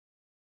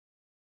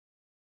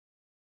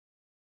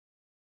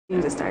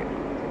To start.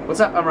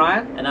 What's up? I'm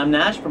Ryan. And I'm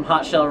Nash from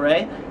Hot Chelle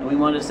Rae, and we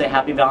wanted to say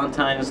Happy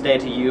Valentine's Day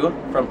to you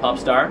from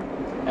Popstar.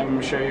 And I'm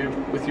going to share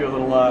with you a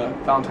little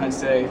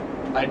Valentine's Day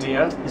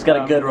idea. He's got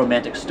a good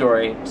romantic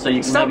story, so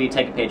you can maybe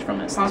take a page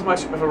from it. It's not as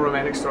much of a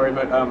romantic story,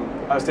 but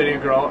I was dating a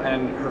girl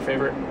and her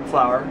favorite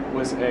flower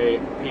was a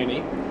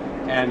peony.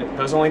 And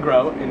those only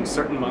grow in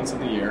certain months of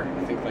the year,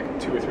 I think like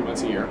 2 or 3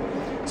 months a year.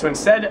 So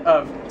instead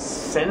of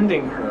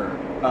sending her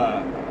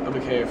a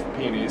bouquet of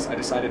peonies, I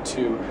decided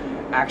to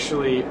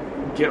actually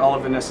get all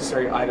of the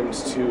necessary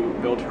items to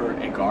build her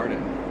a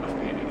garden of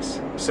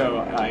peonies. So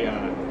I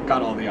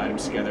got all the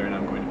items together and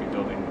I'm going to be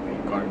building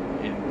a garden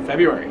in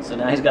February. So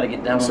now he's got to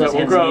get down on his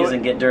hands and knees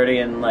and get dirty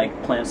and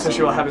like plant some So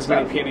she will have as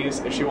many stuff. peonies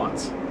as she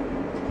wants.